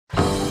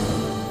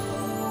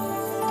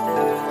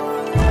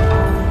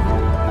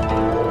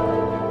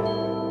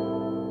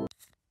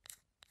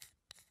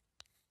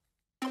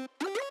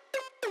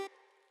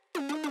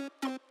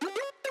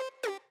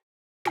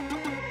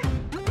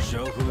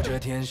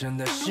天生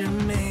的使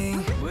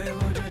命，维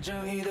护着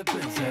正义的规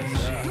则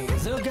性，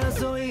走钢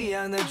索一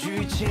样的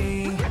剧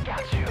情。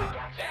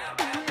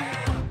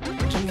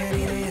睁开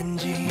你的眼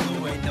睛，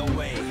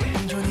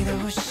屏住你的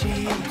呼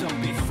吸，不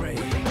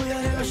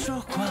要对我说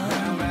谎，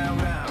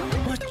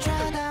我抓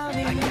到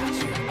你。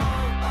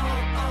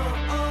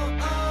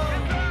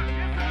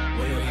我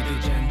有一堆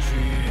证据，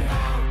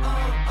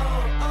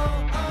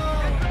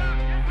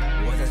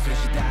我在随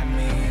时待命。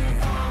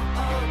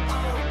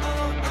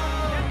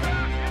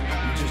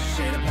这是谁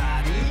的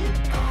party？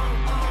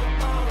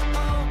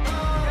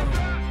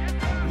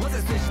 我在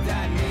随时待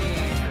命。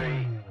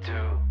3、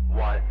2、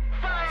1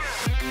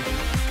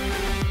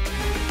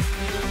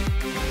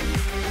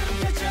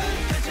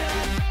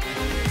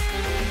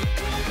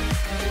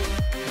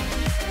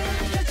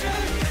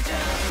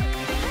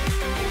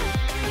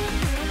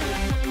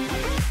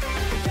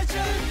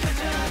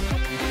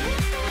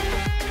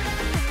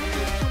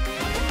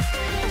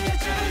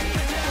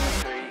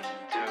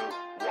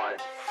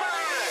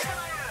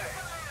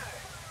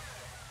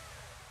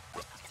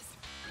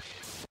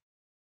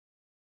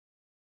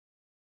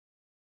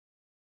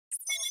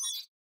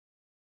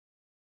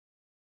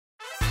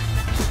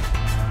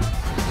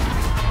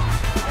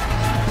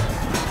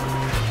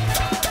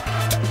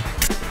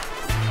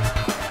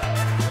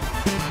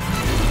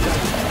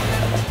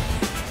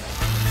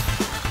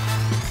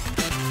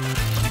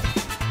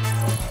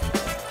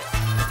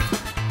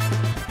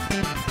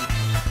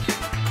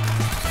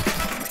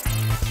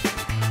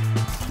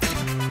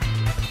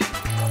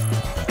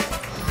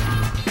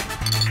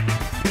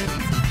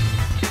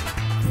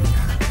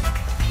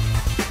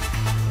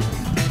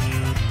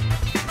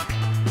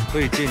 可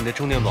以借你的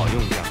充电宝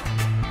用一下吗？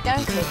当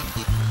然可以。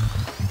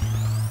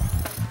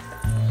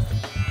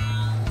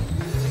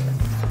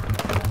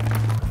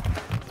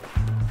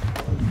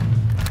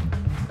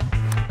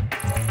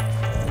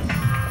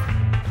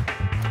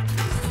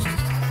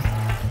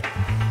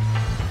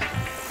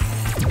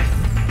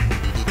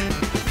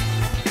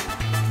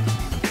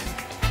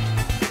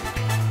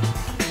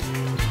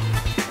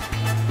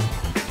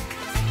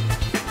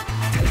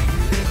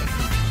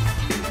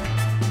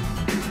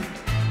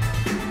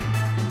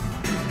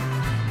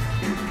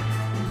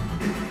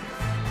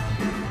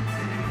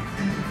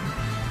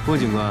郭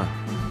警官，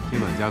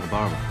今晚加个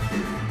班吧。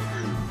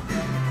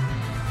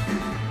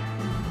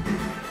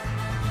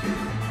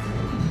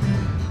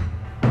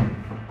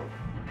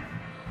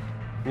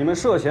你们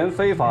涉嫌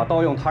非法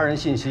盗用他人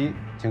信息，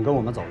请跟我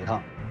们走一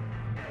趟。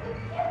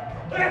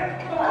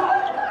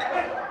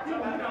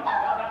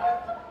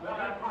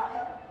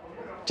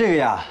这个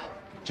呀，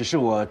只是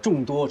我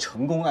众多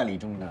成功案例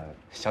中的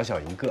小小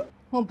一个。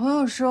我朋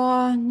友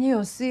说你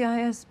有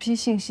CISP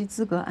信息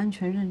资格安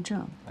全认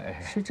证，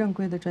是正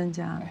规的专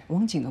家，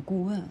网警的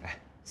顾问，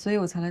所以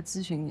我才来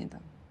咨询你的。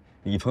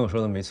你朋友说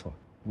的没错。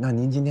那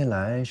您今天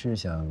来是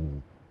想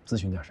咨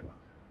询点什么？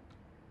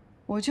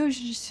我就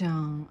是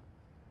想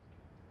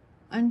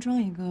安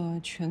装一个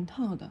全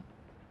套的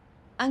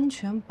安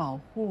全保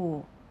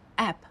护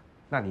App。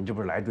那您这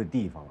不是来对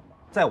地方了吗？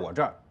在我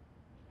这儿，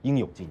应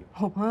有尽有。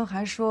我朋友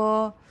还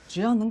说，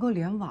只要能够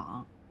联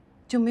网，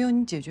就没有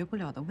你解决不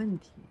了的问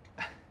题。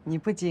你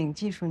不仅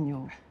技术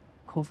牛，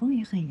口风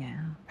也很严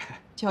啊，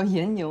叫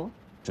严牛。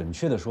准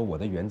确的说，我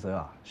的原则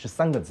啊是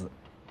3个字：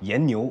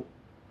严牛、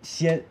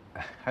先，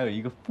还有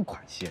一个付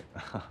款先。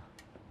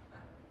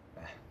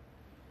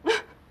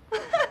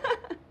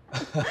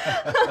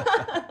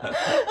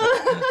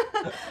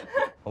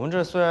我们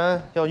这虽然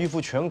要预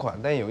付全款，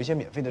但也有一些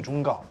免费的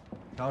忠告：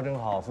调整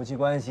好夫妻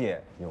关系，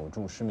有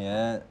助失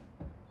眠。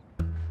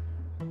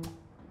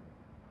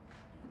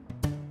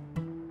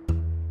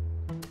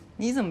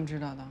你怎么知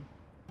道的？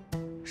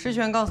石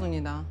泉告诉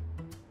你的。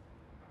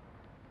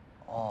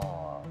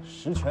哦，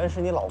石泉是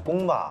你老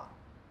公吧？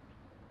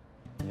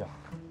呀，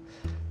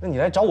那你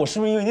来找我是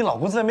不是因为你老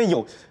公在那边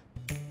有？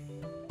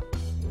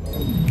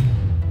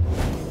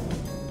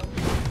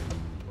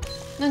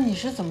那你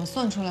是怎么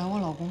算出来我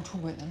老公出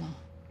轨的呢？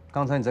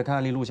刚才你在看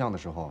案例录像的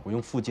时候，我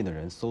用附近的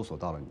人搜索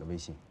到了你的微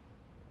信。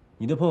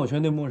你的朋友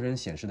圈对陌生人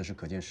显示的是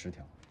可见10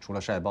条，除了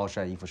晒包、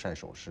晒衣服、晒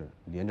首饰，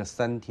连着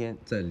3天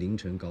在凌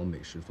晨搞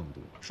美食放毒，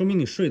说明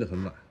你睡得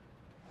很晚，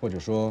或者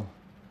说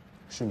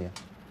失眠。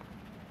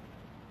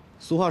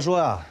俗话说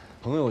啊，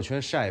朋友圈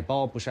晒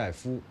包不晒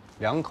夫，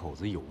两口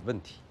子有问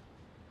题。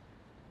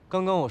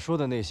刚刚我说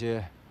的那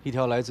些，一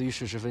条来自于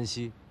事实分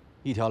析，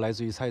一条来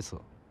自于猜测，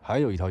还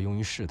有一条用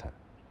于试探，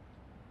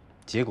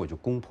结果就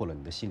攻破了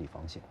你的心理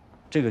防线。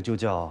这个就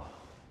叫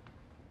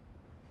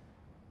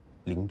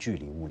零距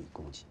离物理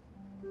攻击，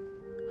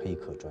黑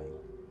客专用。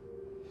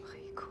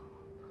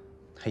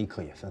黑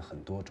客也分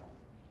很多种，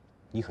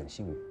你很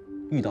幸运，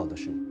遇到的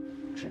是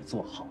只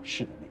做好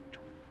事的那一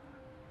种。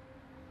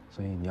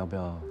所以你要不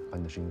要把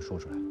你的事情说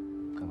出来，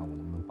看看我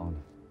能不能帮你？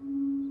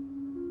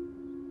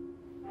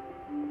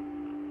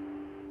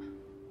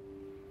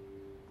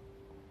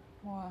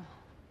我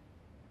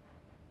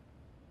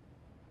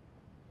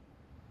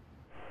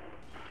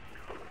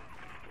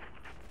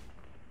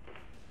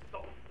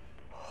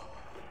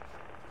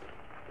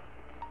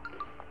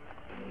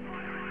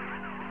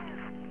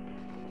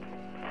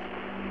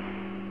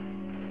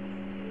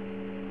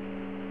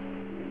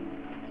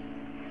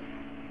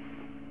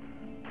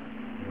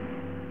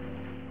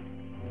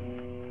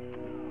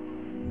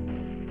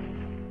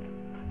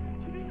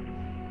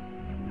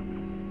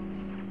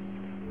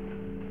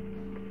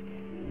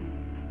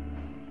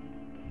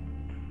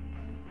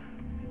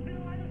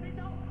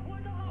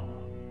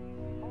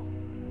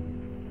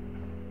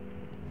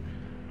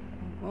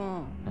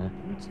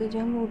最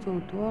近路走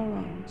多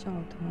了，脚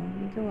疼，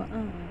你给我按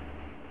按。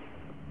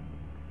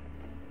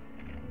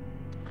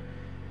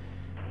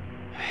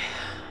哎呀，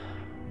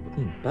我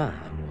给你办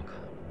按摩卡，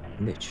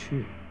你得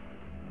去。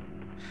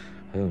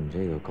还有你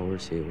这个高跟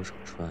鞋有少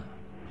穿，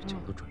这脚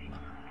都准了。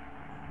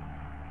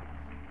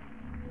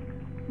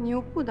你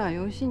又不打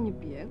游戏，你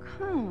别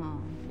看了，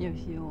游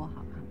戏有我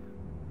好看吗？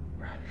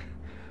不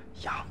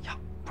是，痒，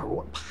不是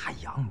我怕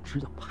痒，你知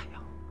道怕痒。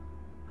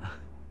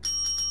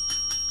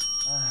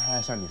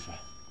哎，夏女士，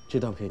这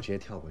段可以直接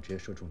跳过，直接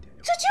说重点。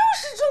这就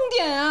是重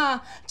点啊！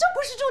这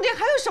不是重点，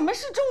还有什么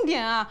是重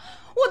点啊？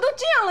我都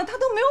这样了，他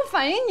都没有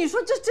反应，你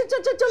说这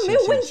没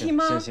有问题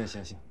吗？行，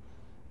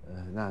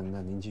那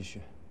您继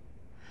续。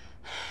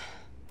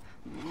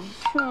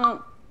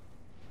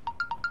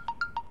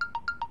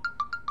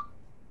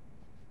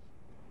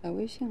来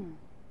微信了。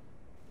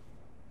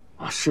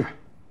啊，是，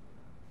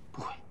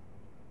不会。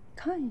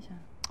看一下。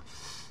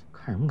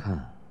看什么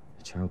看？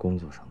全是工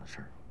作上的事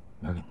儿，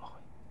明儿给你们回。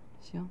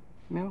行，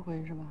明儿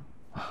回是吧？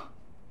啊，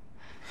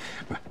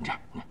不是你这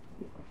样，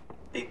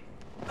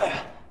哎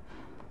呀，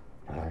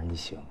要是你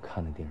喜欢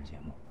看的电视节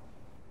目，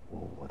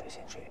我得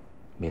先睡，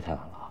别太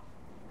晚了啊。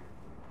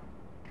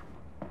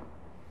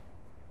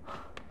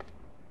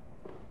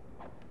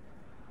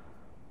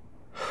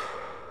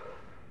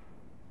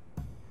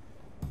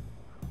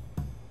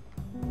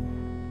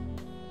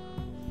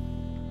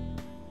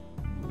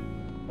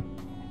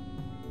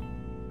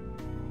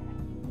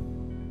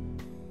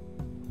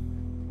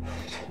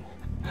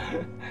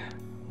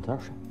你早点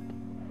睡。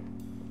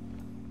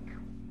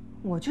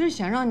我就是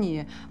想让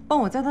你帮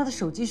我在他的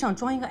手机上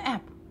装一个 app。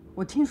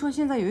我听说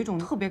现在有一种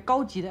特别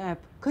高级的 app，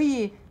 可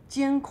以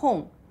监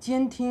控、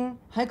监听，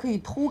还可以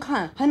偷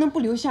看，还能不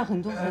留下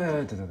很多。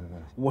对，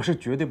我是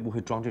绝对不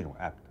会装这种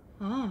app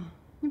的。啊，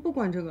你不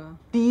管这个？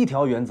第一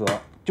条原则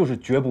就是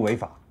绝不违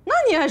法。那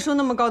你还收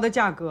那么高的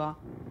价格？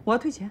我要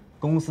退钱。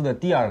公司的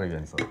第二个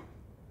原则，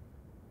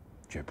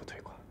绝不退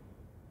款。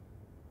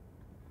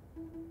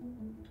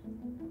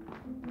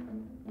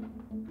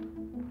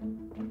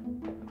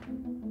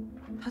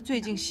他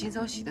最近洗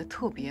澡洗得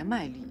特别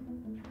卖力，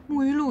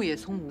沐浴露也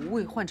从无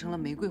味换成了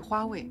玫瑰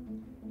花味。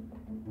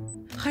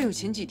还有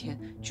前几天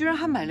居然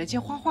还买了件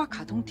花花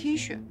卡通 T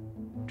恤。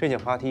这件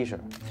花 T 恤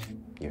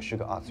也是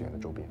个2次元的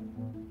周边。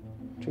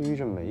至于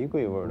这玫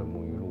瑰味的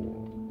沐浴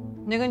露，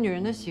那个女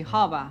人的喜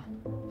好吧，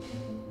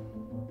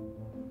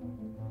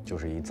就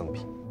是一赠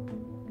品。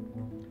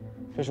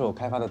这是我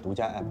开发的独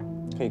家 app，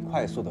 可以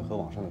快速的和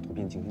网上的图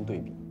片进行对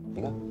比。你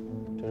看，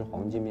这是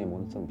黄金面膜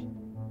的赠品。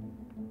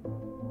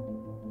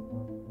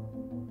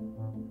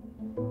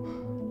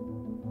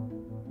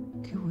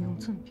给我用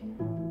赠品，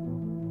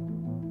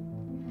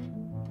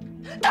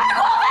太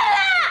过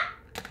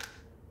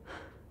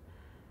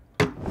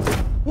分了！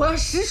我要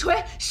实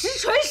锤，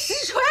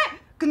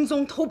跟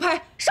踪偷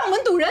拍，上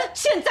门堵人，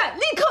现在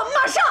立刻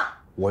马上！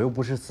我又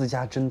不是私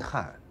家侦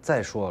探，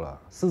再说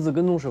了，私自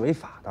跟踪是违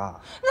法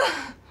的。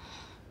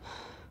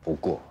不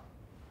过，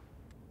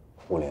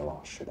互联网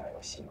时代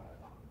有新玩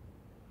法，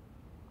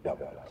要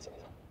不要了解一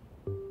下？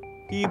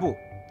第一步，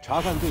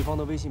查看对方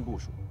的微信步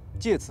数，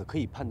借此可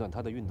以判断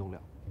他的运动量。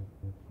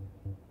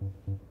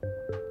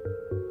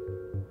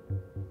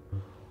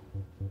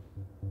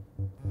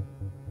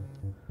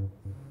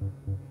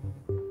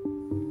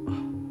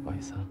不好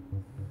意思啊，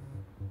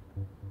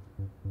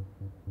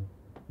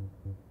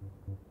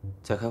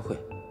在开会。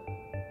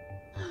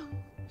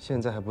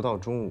现在还不到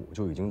中午，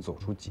就已经走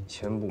出几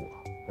千步了，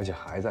而且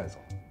还在走。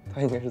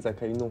他应该是在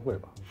开运动会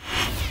吧？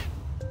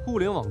互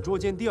联网捉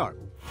奸第2步，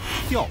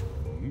钓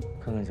鱼。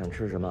看看想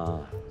吃什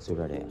么，随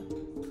便点。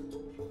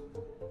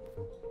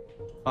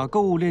把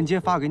购物链接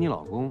发给你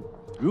老公，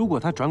如果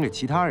他转给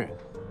其他人，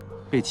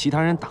被其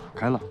他人打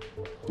开了，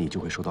你就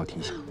会收到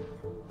提醒。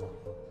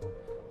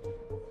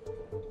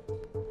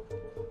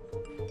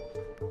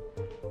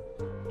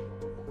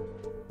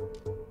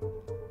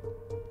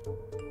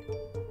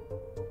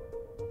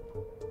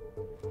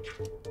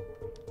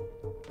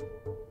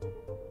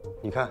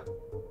你看，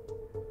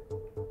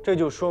这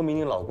就说明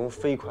你老公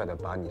飞快地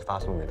把你发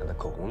送给他的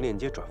口红链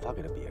接转发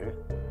给了别人。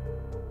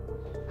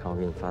看我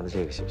给你发的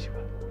这个信息吧。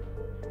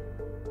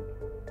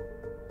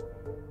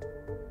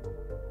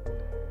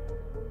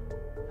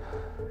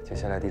接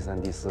下来第3、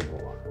第4步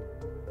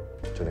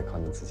就得靠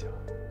你自己了。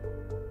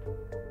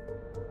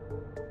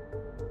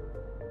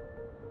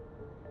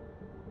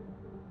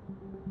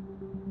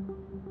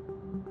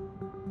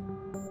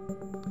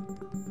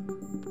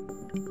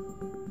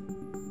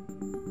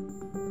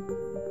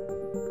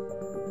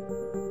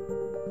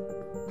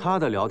他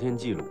的聊天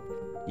记录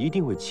一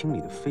定会清理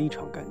得非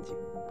常干净。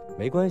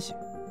没关系，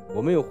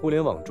我们有互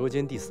联网捉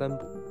奸第3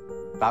步，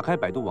打开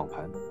百度网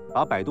盘，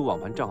把百度网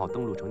盘账号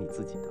登录成你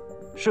自己的，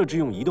设置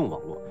用移动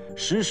网络，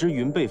实时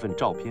云备份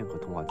照片和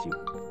通话记录。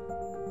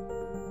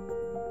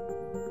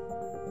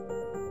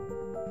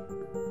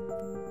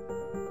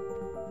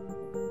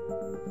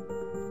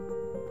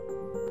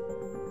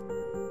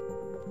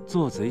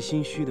做贼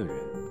心虚的人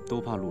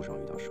都怕路上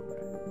遇到熟人，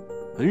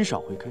很少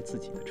会开自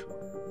己的车。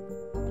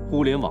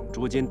互联网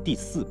捉奸第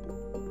4步，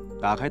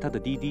打开他的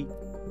滴滴，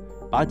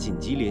把紧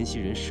急联系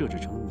人设置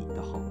成你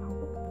的号码，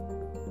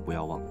不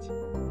要忘记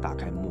打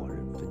开默认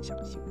分享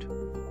行程。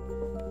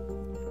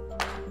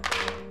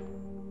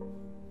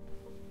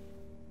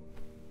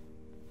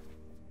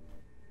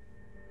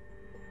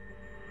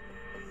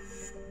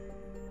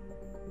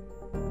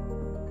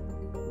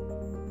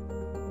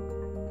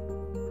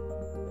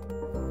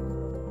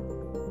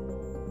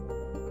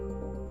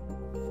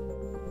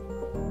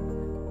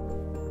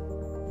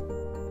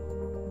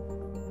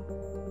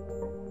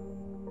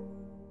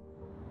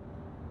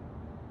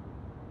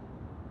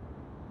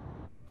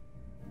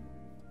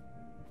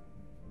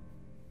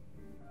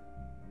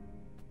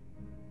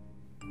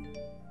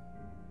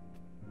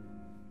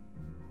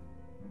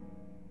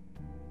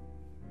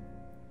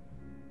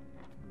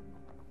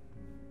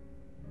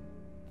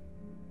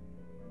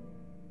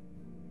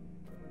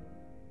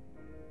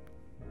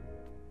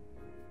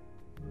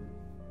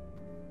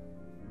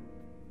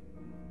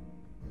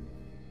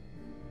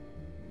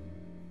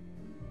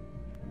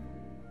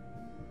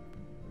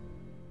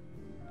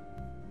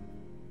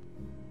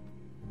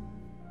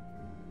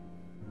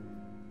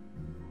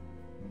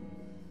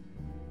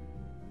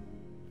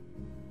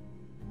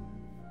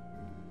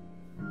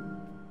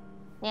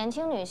年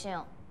轻女性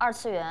，2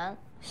次元，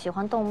喜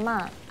欢动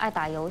漫，爱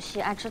打游戏，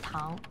爱吃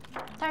糖。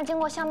但是经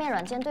过相面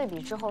软件对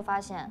比之后，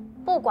发现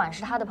不管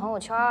是她的朋友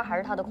圈还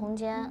是她的空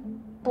间，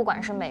不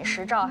管是美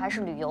食照还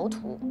是旅游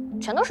图，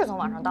全都是从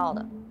网上盗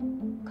的。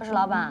可是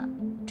老板，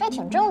这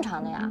挺正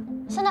常的呀。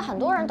现在很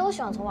多人都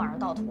喜欢从网上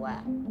盗图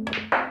哎。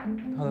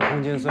他的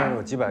空间虽然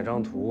有几百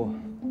张图，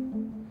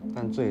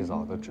但最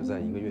早的只在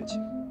1个月前。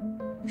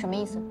什么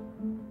意思？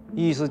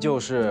意思就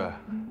是，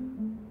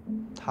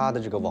他的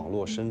这个网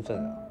络身份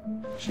啊，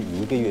是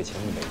1个月前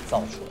伪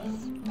造出来的，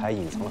他还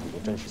隐藏了很多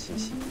真实信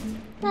息。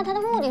那他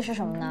的目的是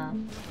什么呢？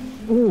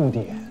目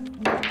的？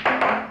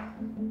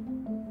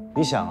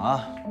你想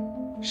啊，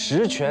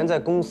石泉在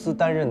公司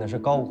担任的是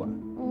高管，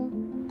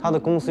他的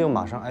公司又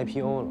马上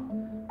IPO 了，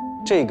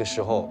这个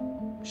时候，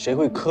谁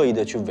会刻意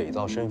的去伪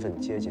造身份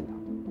接近他？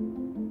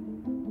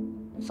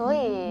所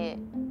以，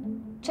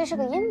这是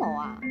个阴谋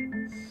啊。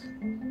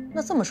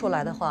那这么说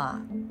来的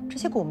话，这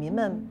些股民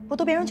们不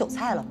都变成韭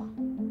菜了吗？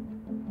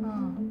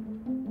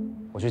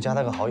我去加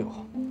他个好友，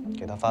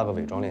给他发个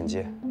伪装链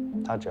接，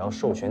他只要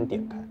授权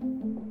点开，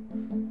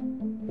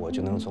我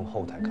就能从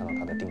后台看到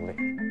他的定位。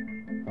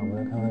让我们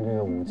来看看这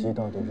个5G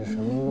到底是什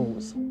么路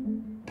子。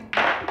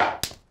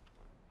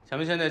咱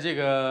们现在这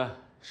个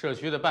社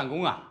区的办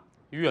公啊，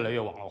越来越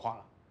网络化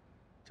了，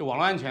这网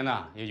络安全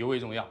呢也尤为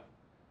重要。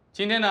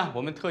今天呢，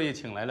我们特意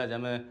请来了咱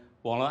们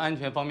网络安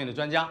全方面的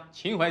专家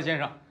秦淮先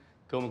生，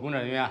给我们工作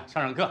人员啊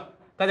上课，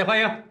大家欢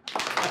迎。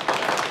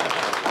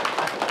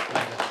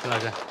陈老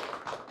师。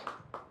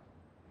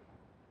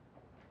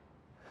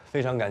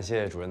非常感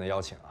谢主任的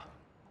邀请啊！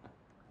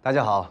大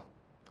家好，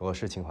我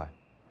是秦淮。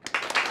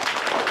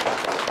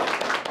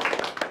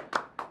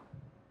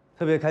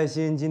特别开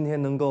心今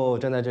天能够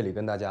站在这里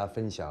跟大家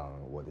分享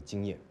我的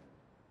经验。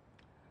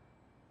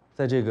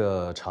在这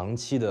个长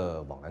期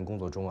的网蓝工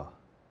作中啊，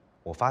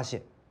我发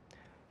现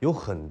有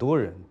很多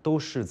人都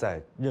是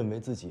在认为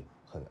自己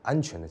很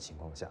安全的情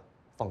况下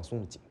放松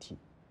了警惕，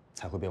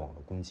才会被网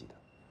络攻击的。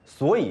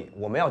所以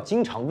我们要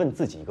经常问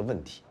自己一个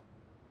问题：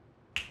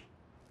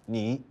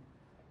你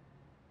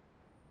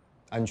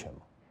安全吗？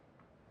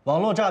网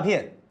络诈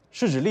骗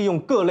是指利用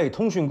各类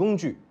通讯工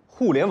具、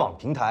互联网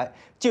平台，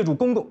借助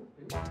公共，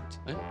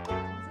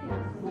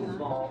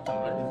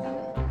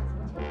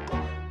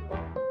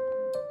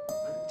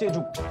借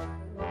助。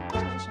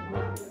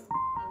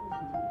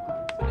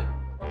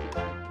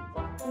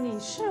你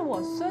是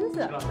我孙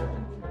子，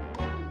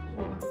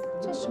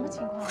这什么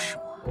情况？不是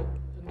我。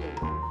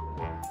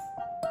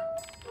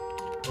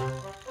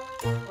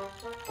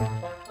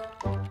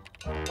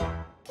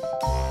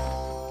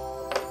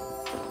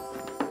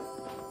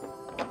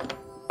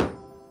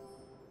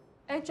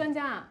专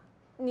家，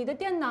你的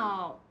电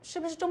脑是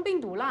不是中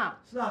病毒了？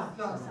是啊，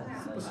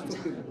不是中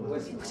病毒，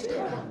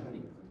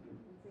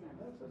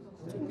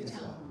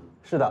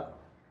是的，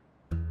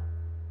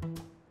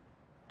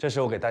这是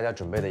我给大家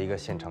准备的一个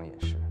现场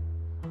演示。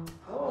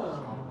哦，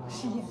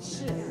是演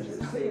示，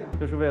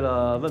就是为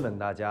了问问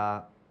大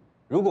家，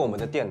如果我们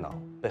的电脑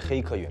被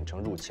黑客远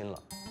程入侵了，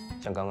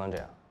像刚刚这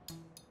样，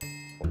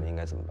我们应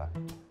该怎么办？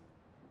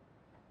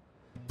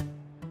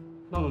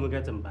那我们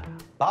该怎么办啊？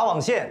拔网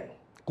线，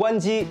关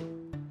机。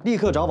立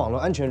刻找网络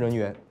安全人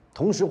员，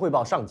同时汇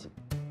报上级。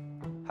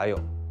还有，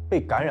被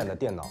感染的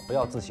电脑不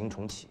要自行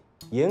重启，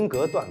严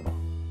格断网。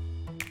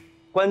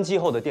关机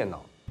后的电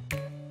脑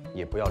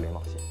也不要连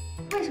网线。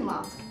为什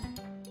么？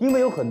因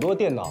为有很多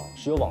电脑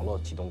是有网络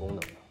启动功能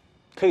的，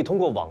可以通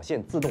过网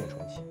线自动重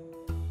启。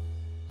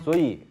所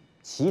以，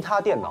其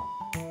他电脑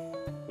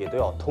也都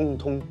要通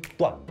通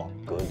断网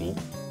隔离。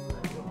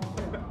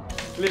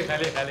厉害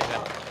厉害厉害！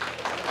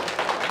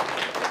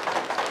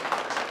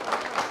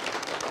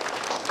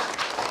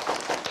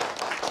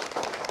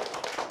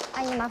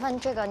阿姨，麻烦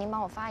这个您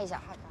帮我发一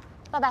下。好的，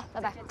拜拜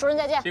拜拜，主任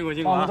再见。辛苦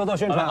辛苦啊！帮我们多多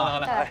宣传啊！好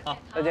嘞，好，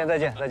再见再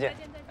见再见。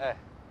哎，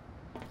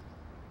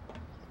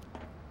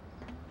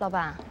老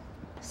板，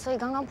所以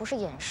刚刚不是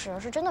演示，而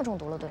是真的中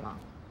毒了，对吗？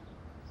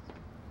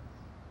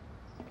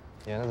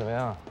演的怎么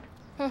样？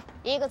哼，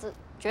一个字，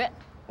绝！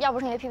要不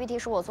是因为 PPT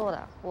是我做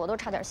的，我都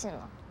差点信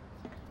了。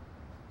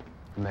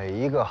每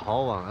一个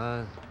好晚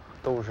安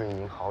都是一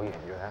名好演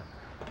员，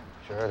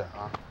学着点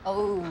啊。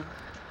哦。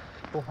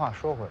不过话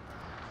说回来，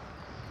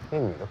那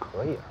女的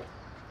可以啊。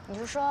你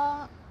是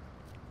说？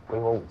回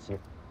我武器。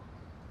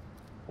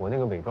我那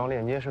个伪装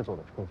链接是做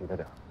的初级的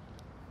点儿，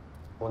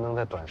我能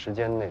在短时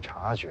间内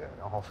察觉，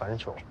然后反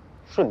手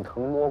顺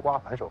藤摸瓜，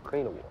反手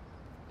黑了我。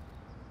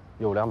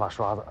有2把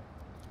刷子。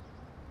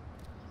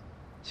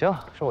行，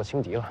是我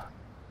轻敌了，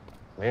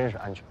没人是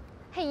安全。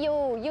嘿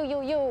呦呦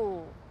呦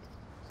呦！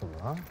怎么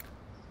了？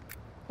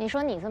你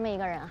说你这么一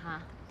个人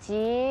哈，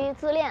集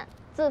自恋、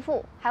自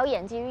负还有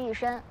演技于一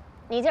身，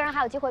你竟然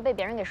还有机会被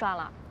别人给刷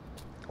了。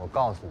我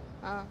告诉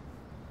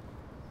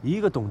你，一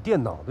个懂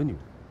电脑的女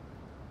人，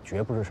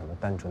绝不是什么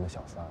单纯的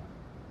小三，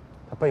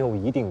她背后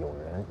一定有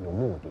人有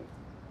目的。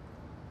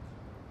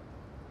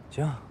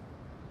行，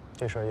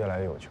这事儿越来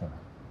越有趣了，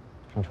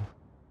上车。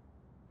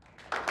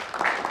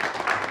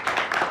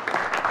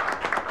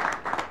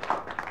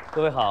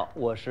各位好，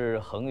我是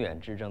恒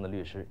远之争的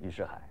律师于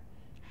世海。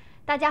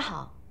大家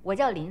好，我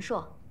叫林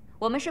硕，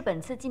我们是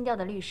本次竞调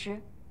的律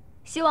师，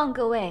希望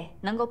各位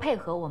能够配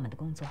合我们的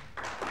工作。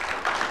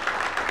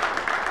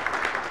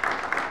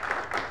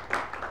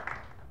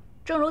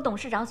正如董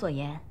事长所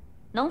言，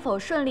能否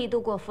顺利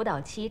度过辅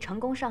导期，成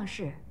功上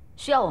市，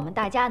需要我们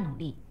大家努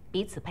力，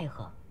彼此配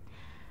合。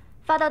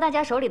发到大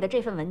家手里的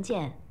这份文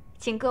件，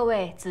请各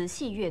位仔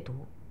细阅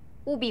读，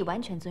务必完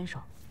全遵守。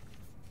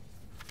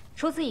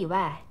除此以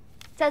外，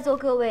在座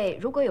各位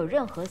如果有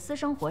任何私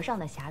生活上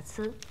的瑕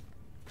疵，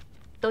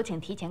都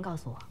请提前告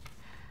诉我，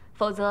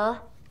否则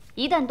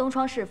一旦东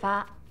窗事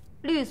发，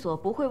律所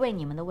不会为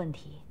你们的问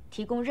题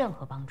提供任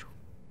何帮助。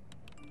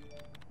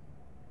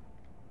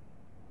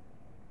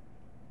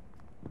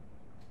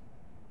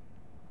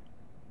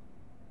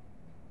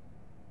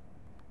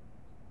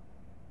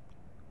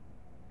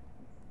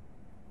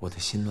我的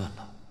心乱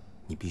了，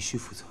你必须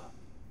负责。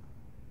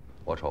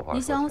我丑话，你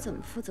想我怎么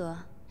负责？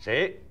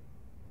谁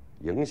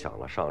影响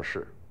了上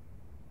市，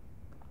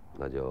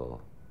那就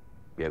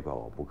别怪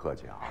我不客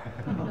气啊。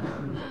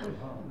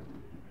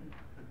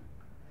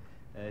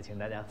请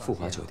大家放心，富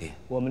华酒店，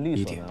我们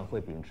律所呢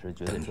会秉持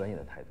绝对专业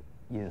的态度，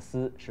隐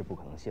私是不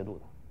可能泄露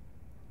的。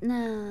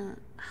那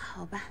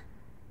好吧。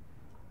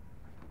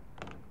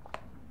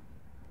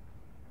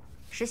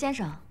石先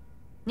生，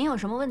您有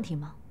什么问题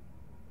吗？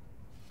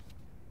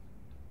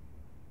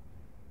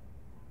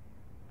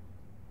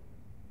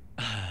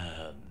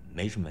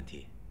没什么问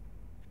题，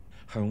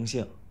很荣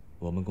幸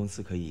我们公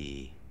司可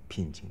以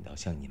聘请到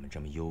像你们这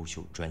么优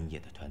秀专业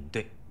的团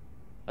队。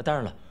当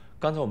然了，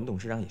刚才我们董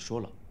事长也说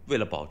了，为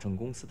了保证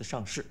公司的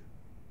上市，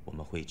我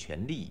们会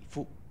全力以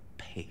赴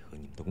配合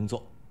你们的工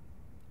作。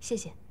谢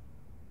谢。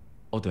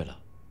哦，对了，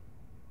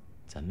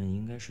咱们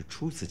应该是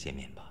初次见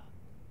面吧？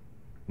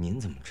您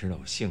怎么知道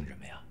我姓什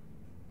么呀？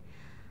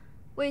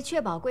为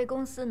确保贵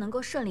公司能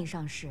够顺利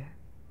上市，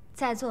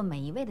在座每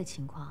一位的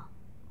情况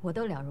我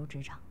都了如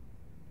指掌。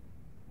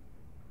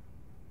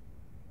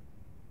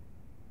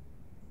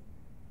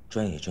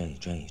专业。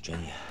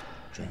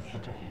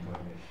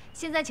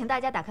现在请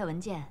大家打开文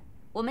件，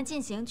我们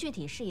进行具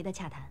体事宜的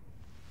洽谈。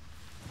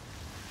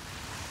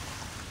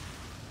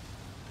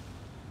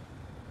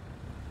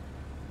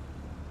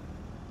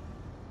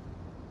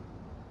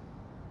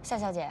夏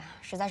小姐，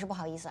实在是不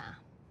好意思啊，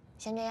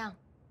先这样。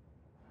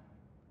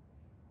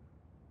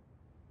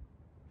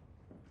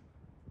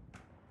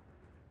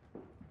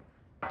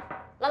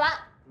老板，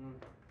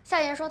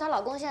夏妍说她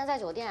老公现在在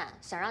酒店，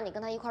想让你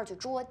跟她一块儿去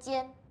捉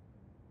奸。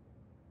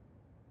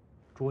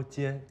捉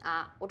奸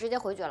啊！我直接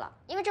回绝了，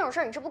因为这种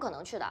事儿你是不可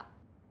能去的。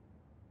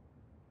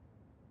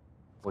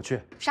我去。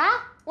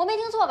啥？我没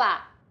听错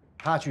吧？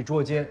他去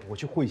捉奸，我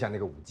去会一下那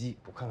个5G，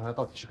我看看他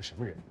到底是个什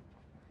么人。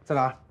在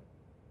哪儿？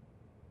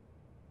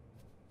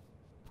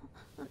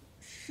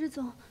石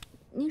总，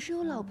您是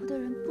有老婆的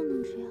人，不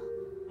能这样。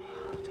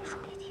再说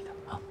别提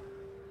他啊！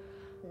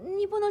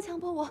你不能强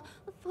迫我，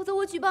否则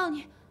我举报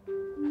你。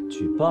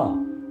举报？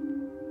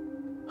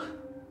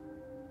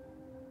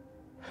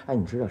哎，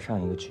你知道上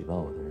一个举报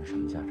我的人什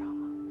么下场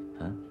吗？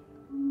啊？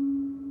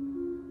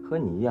和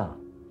你一样，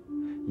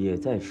也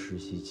在实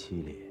习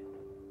期里，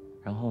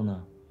然后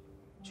呢，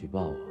举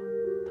报我。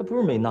他不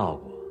是没闹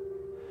过，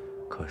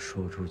可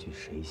说出去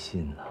谁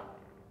信呢？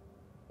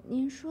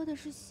您说的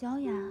是小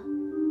雅？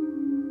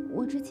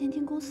我之前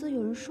听公司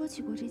有人说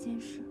起过这件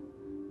事，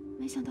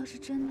没想到是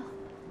真的。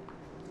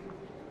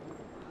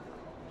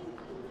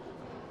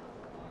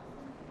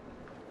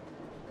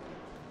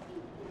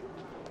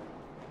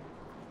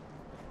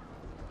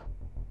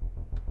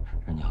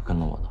你要跟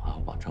了我的话，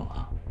我保证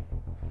啊，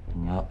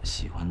你要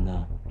喜欢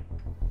的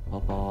包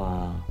包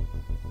啊、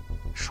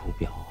手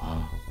表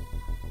啊、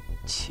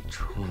汽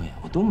车呀，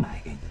我都买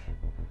给你。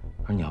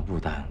可是你要不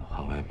答应的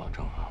话，我也保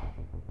证啊，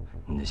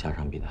你的下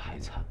场比他还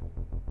惨。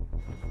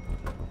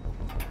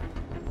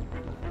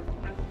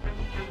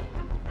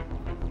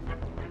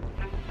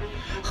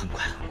很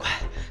快，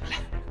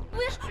来。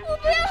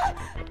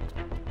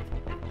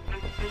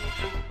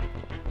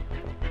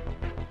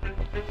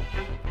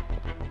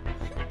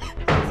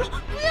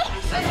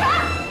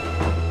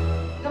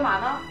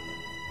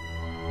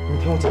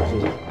听我解释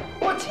一下。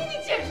我听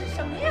你解释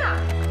什么呀？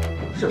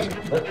是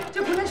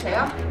这不是谁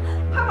啊？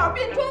还玩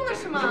变装呢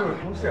是吗？是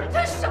同事。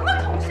这什么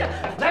同事？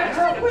来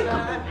开会，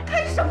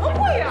开什么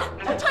会呀？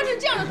就穿成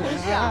这样的同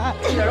事啊？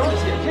你得让我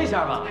解释一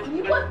下吧。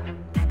你滚！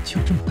就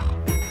这么大。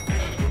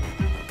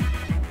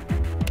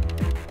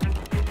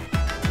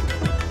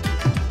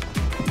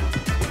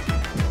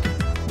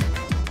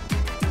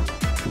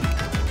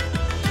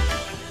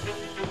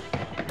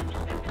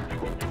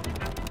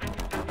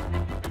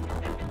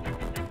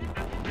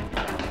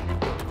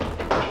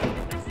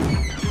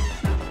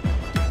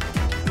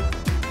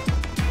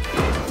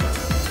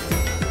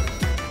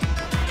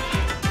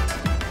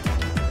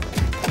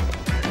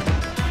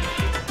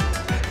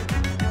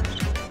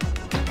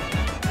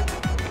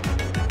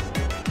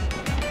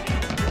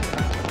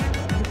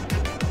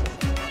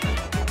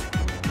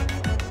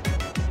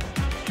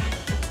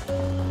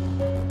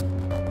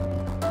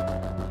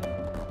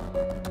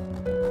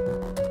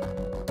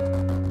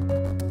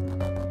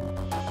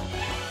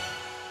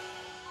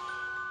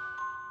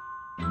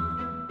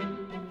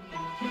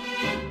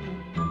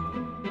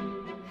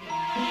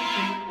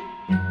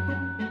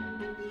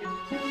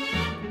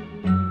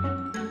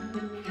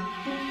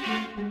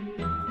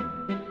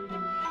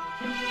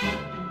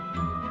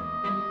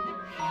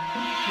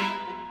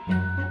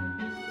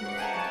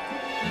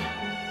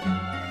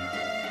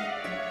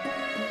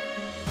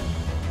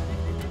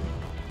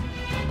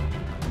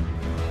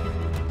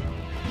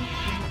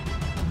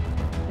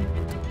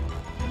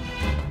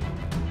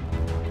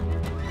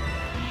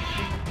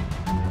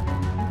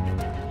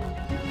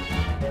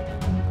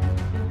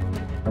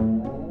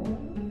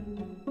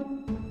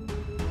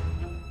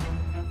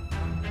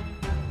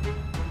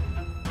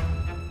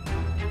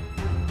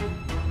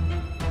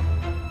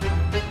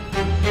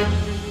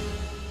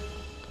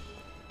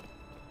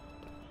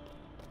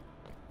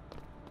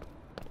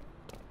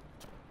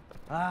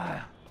哎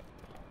呀，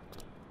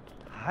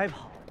还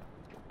跑！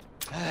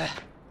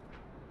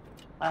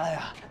哎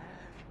呀，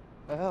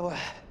哎呦喂，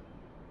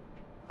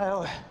哎呦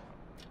喂，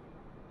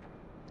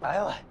哎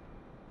呦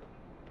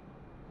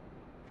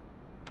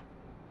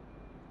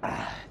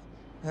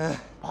喂，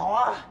跑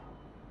啊，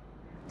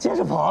接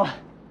着跑！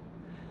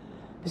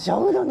小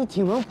姑娘，你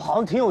挺能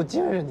跑，挺有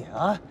劲儿，你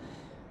啊！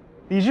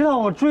你知道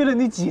我追了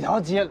你几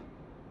条街？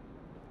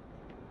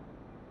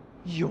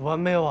有完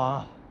没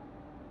完？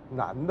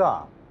男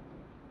的。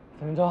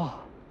怎么着？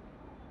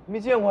没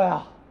见过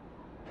呀？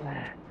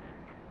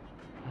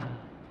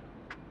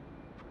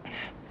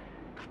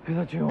别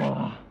再追我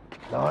了。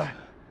等会儿。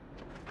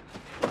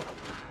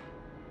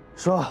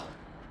说，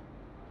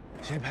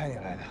谁派你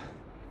来的？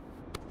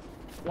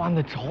挖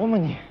得着吗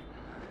你？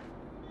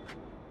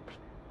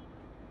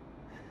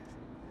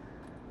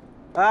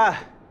哎！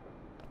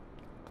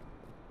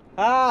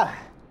哎！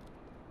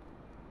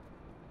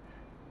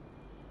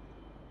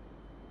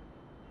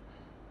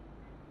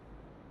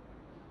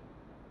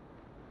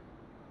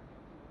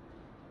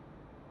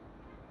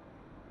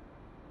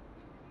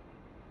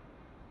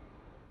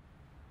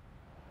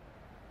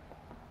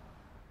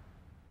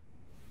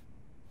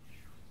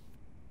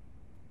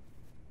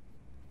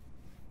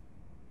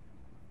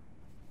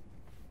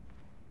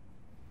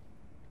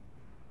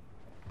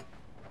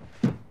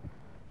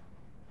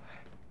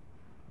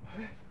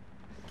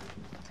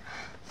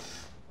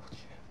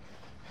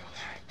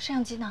摄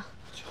像机呢？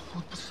我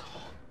不知道。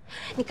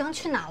你刚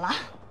去哪了？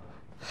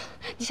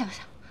你想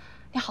想，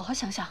你好好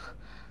想想。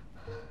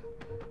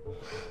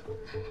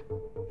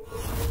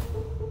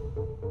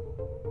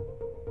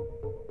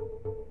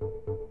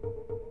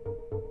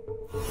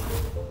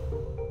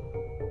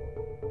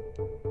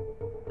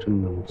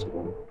真能走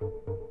吗？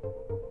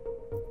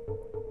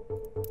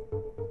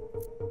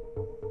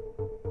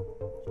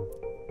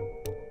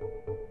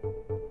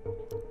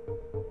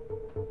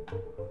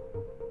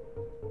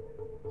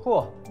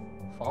嚯，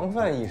防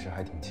范意识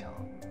还挺强。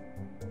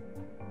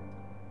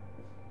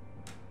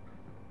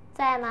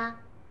在吗？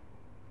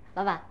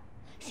老板，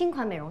新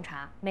款美容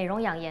茶，美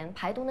容养颜，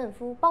排毒嫩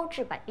肤，包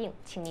治百病，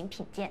请您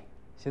品鉴。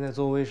现在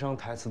做微商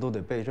台词都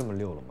得背这么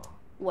溜了吗？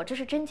我这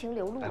是真情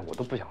流露。哎，我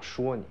都不想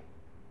说你。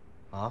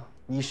啊，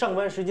你上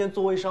班时间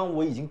做微商，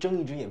我已经睁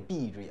一只眼闭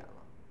一只眼了，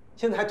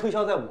现在还推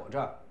销在我这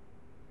儿，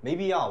没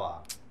必要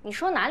吧？你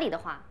说哪里的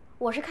话？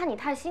我是看你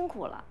太辛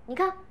苦了。你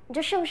看你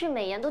这盛世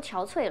美颜都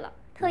憔悴了，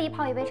特意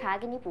泡一杯茶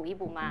给你补一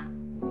补嘛。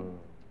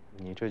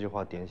你这句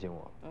话点醒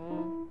我了。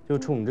就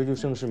冲你这句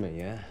盛世美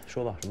颜，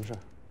说吧，什么事儿？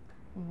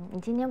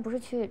你今天不是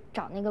去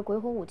找那个鬼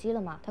火舞姬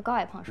了吗？她高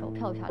矮胖瘦，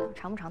漂不漂亮，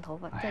长不长头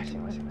发？哎，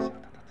行了行了行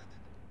了，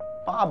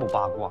八不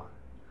八卦？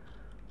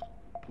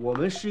我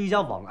们是一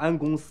家网安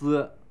公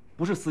司，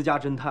不是私家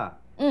侦探。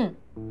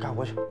赶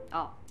过去。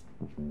哦。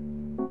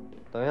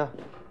等一下。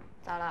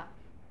咋了？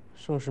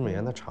盛世美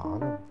颜的茶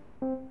呢？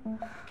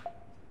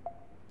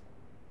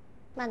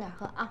慢点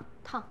喝啊，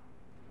烫。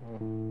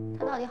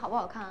它到底好不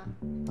好看啊？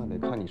那得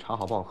看你茶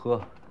好不好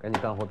喝，赶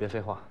紧干活，别废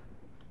话。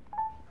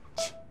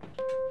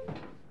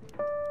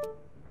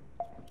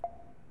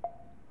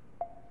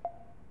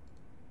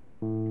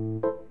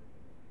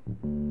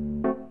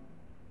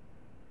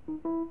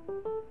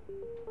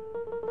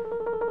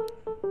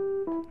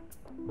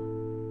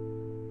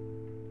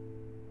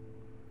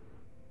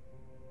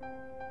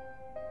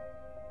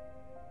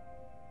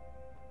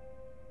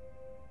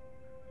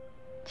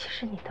其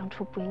实你当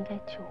初不应该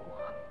救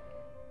我，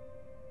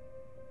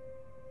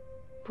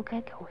不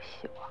该给我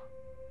希望。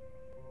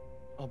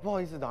哦，不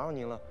好意思打扰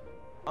您了，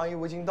阿姨，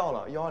我已经到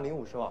了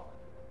1205是吧？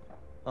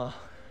啊？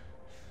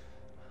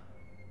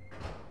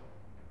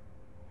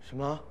什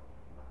么？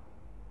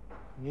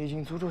你已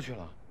经租出去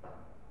了？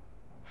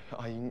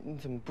阿姨，你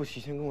怎么不提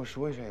前跟我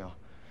说一声呀？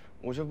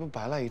我这不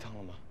白来一趟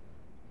了吗？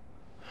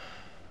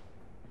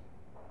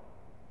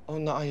哦，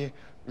那阿姨，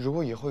如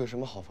果以后有什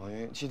么好房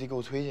源，记得给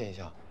我推荐一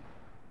下。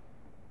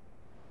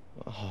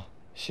好，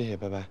谢谢，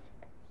拜拜。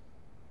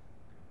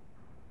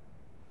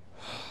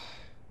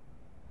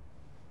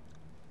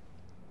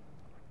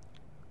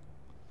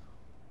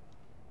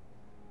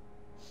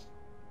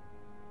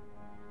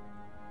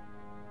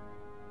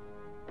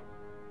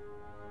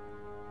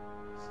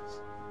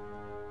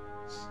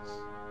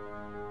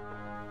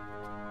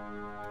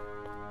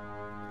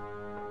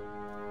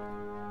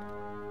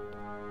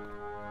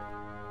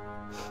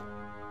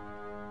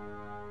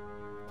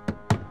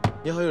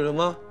你好，有人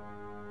吗？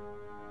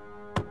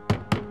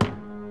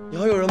你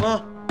好，有人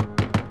吗？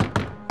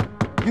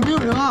有没有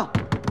人啊？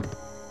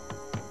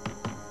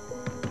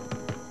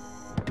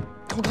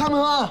给我开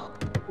门啊！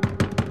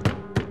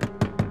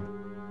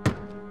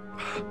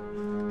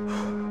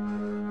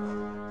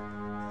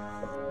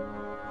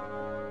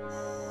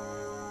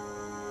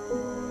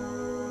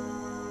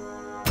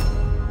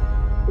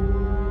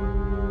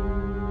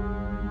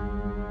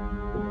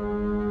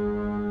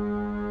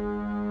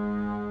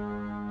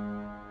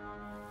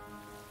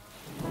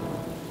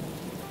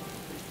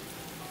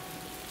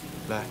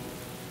来，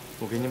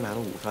我给你买了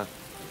午饭。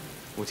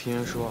我听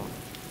人说啊，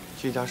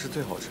这家是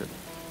最好吃的，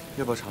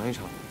要不要尝一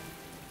尝？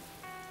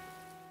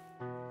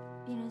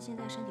病人现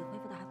在身体恢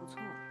复的还不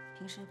错，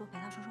平时多陪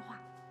他说说话，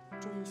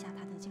注意一下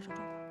他的精神状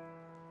况。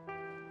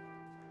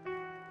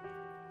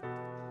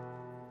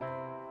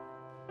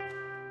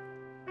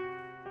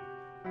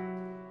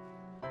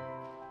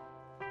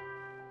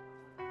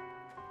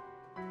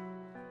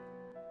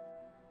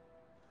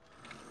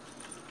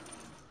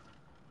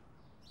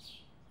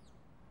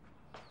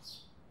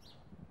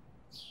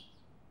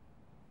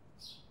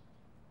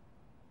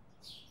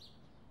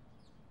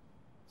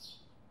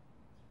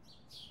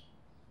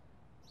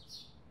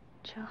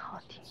真好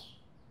听。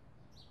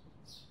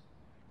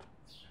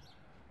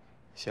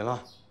行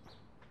了，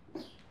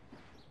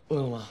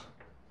饿了吗？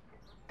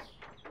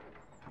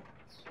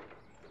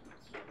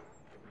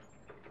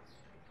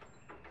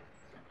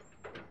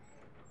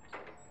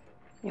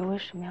你为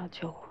什么要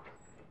救我？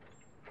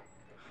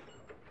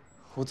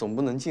我总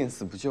不能见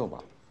死不救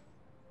吧？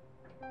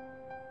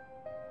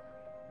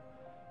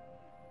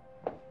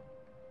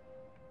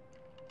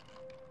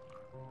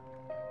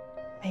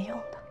没用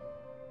的，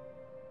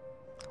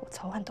我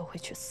早晚都会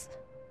去死。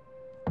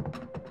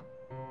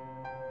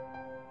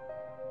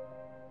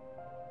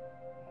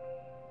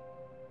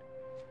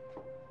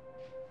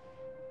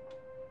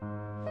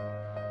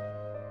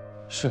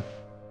是，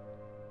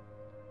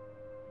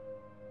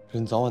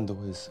人早晚都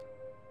会死，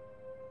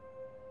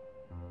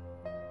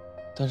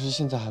但是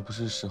现在还不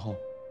是时候。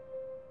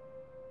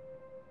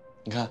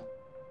你看，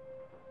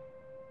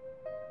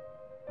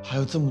还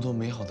有这么多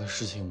美好的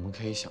事情我们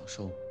可以享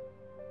受，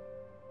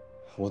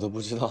我都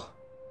不知道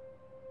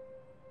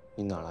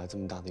你哪来这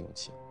么大的勇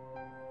气。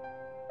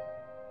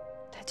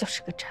他就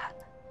是个渣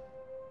男。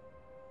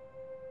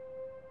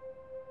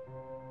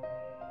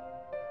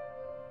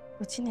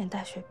我今年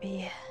大学毕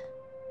业。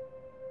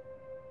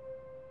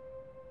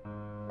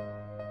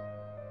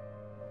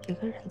一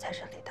个人在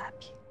这里打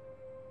拼，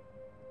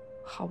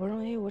好不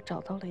容易我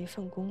找到了一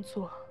份工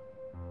作，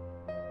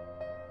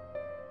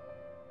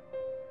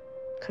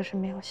可是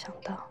没有想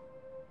到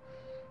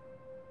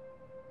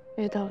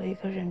遇到了一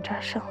个人渣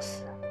上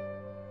司。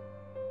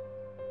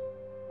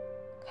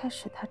开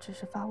始他只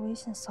是发微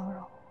信骚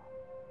扰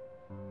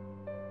我，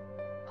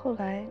后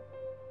来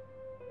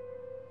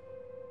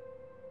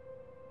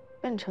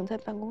变成在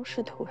办公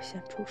室对我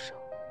咸猪手，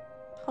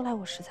后来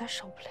我实在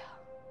受不了。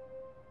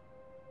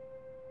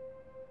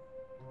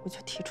我就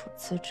提出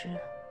辞职，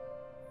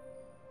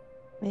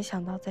没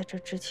想到在这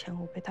之前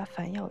我被他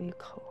反咬一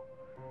口，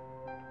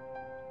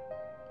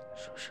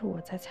说是我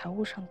在财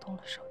务上动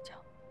了手脚。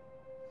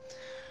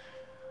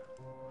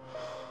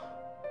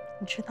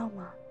你知道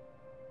吗？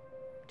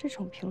这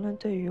种评论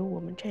对于我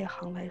们这一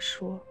行来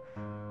说，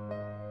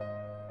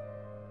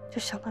就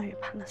相当于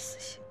判了死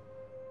刑。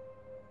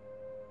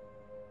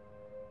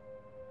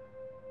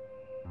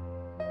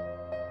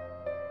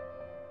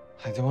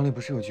海贼王里不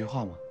是有句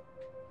话吗？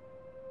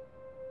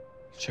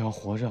只要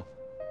活着，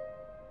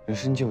人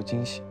生就有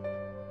惊喜。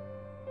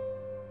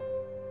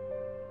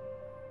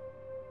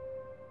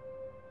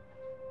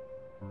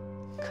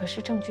可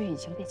是证据已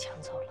经被抢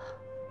走了，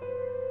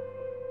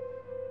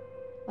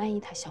万一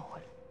他销毁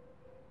了，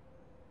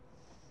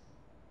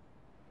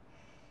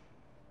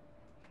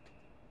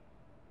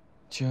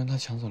既然他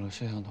抢走了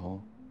摄像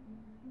头，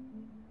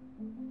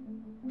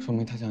说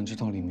明他想知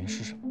道里面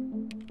是什么。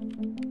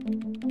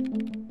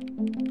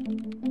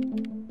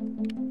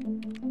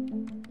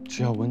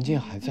只要文件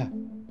还在，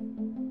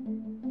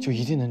就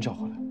一定能找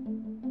回来。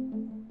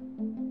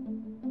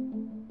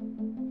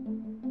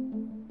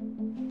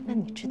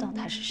你知道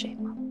他是谁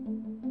吗？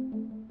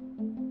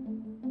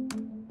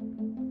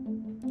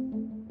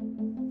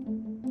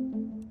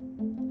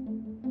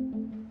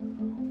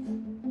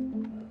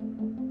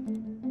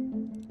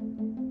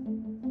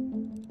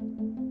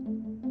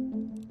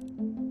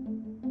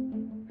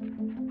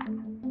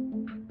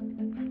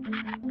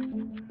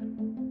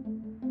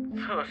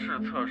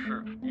测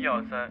试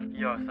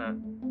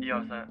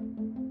123，123，123，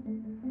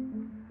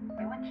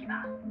没问题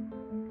吧？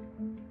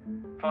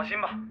放心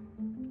吧，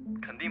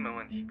肯定没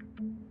问题。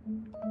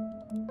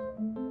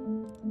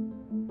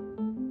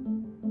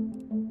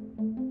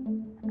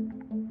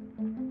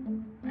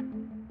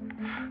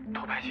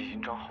偷拍机已经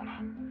装好了，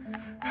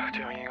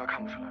这样应该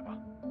看不出来吧？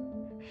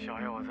小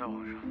叶，我在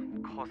网上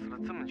cos 了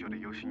这么久的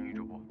游戏女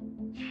主播，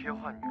切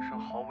换女生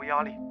毫无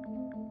压力，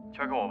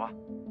交给我吧。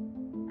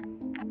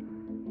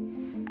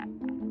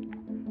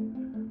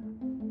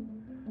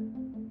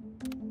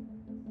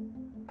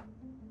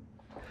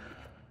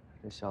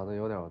这小子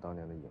有点我当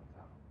年的影子，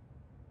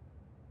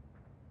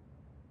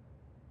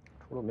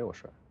除了没有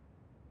事儿。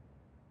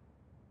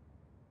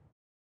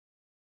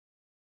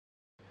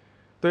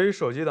对于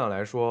手机党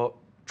来说，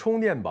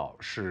充电宝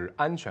是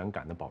安全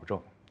感的保证，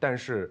但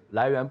是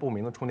来源不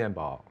明的充电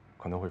宝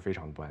可能会非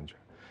常的不安全。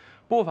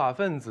不法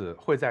分子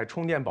会在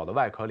充电宝的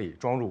外壳里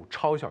装入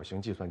超小型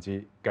计算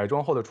机，改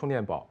装后的充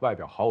电宝外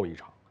表毫无异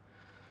常，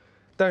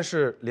但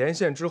是连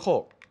线之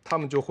后，他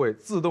们就会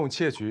自动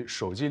窃取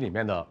手机里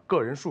面的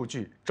个人数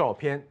据、照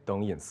片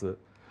等隐私。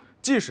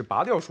即使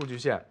拔掉数据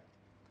线，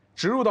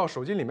植入到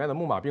手机里面的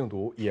木马病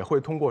毒也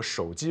会通过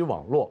手机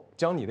网络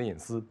将你的隐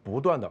私不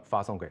断的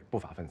发送给不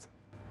法分子。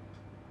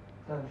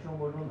但生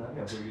活中难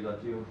免会遇到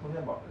借用充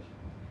电宝的情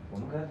况，我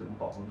们该怎么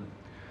保护自己？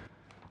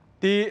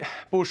第一，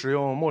不使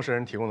用陌生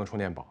人提供的充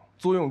电宝，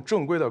租用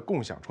正规的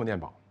共享充电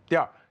宝。第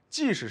二，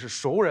即使是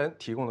熟人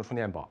提供的充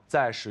电宝，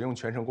在使用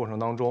全程过程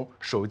当中，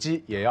手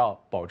机也要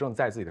保证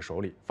在自己的手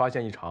里，发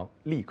现异常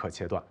立刻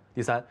切断。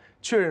第三，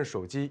确认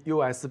手机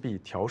USB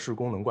调试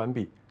功能关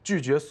闭，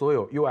拒绝所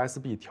有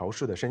USB 调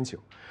试的申请。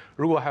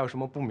如果还有什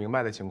么不明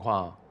白的情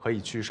况，可以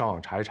去上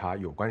网查一查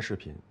有关视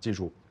频。记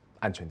住，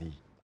安全第一。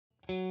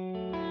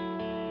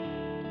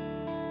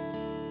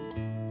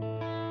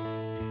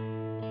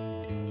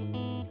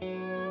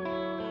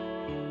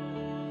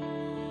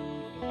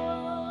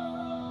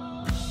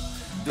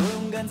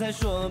才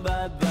说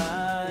拜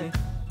拜，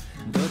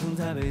多痛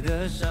才配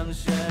得上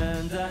现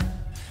在。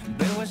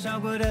被我烧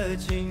过的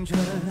青春，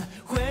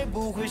会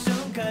不会盛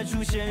开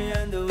出鲜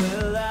艳的未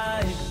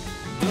来？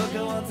多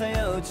渴望才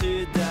有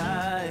期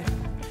待，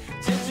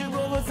坚持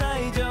过后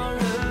才叫热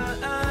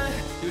爱。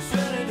有绚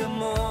丽的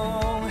梦，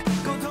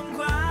够痛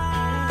快。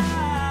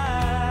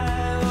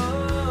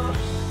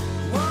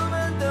我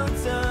们都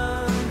曾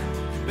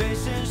被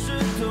现实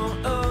痛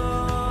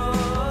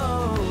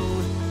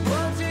握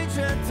紧拳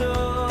头。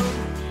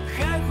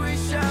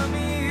向命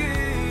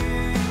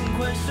运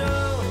还手，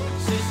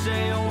是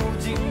谁用无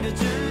尽的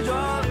执着，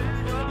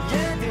也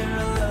点燃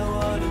了我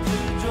的执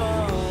着。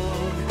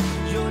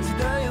拥挤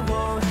的烟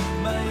火，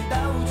满眼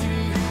大无惧，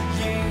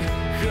银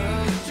河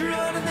炙热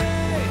的你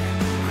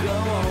和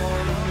我，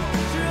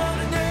炙热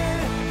的你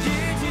一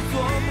起做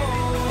梦，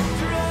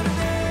炙热的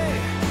你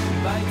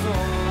拜托，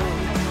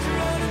炙热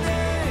的你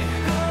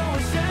和我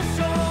携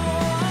手，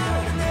炙热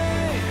的你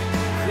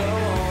和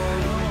我，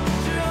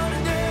炙热的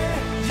你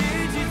一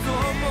起做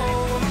梦。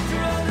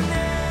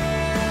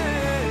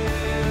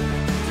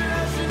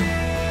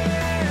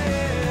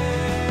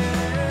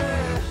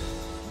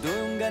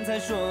才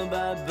说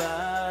拜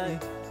拜，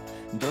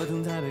多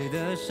痛才配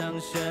得上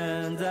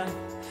现在。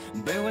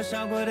被我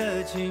烧过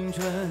的青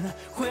春，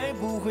会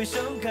不会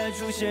盛开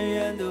出鲜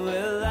艳的未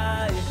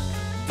来？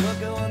多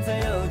渴望才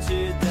有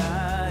期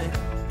待，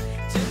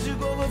坚持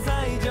过后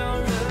才叫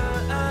热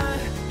爱。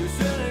有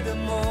绚丽的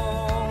梦，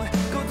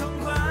够痛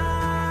快。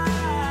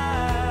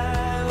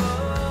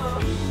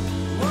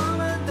我们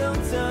都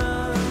曾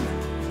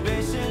被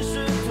现实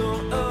痛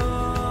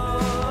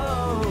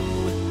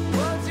握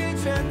紧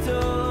拳头。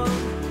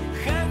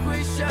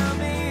向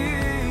命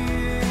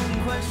运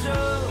还手，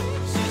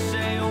是谁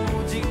用无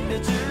尽的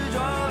执着，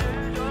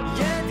也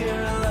点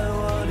燃了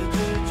我的执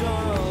着。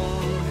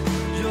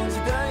拥挤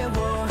的烟火，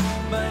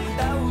满眼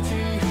大无惧，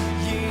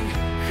银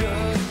河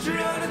炙热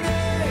的你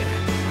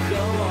和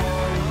我，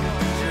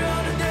炙热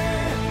的你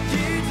一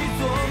起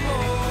做梦，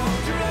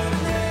炙热的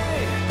你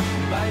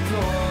拜托，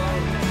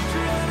炙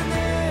热的你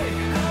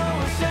和我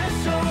携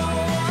手，炙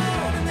热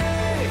的你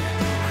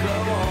和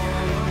我，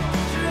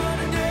炙热的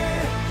你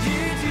一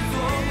起做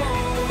梦。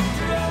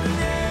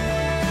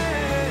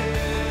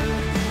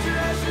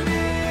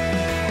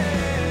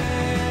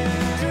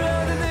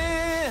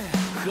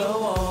和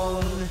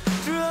我，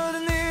炙热的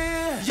你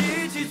一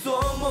起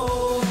做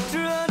梦，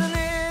炙热的你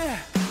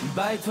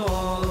拜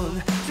托。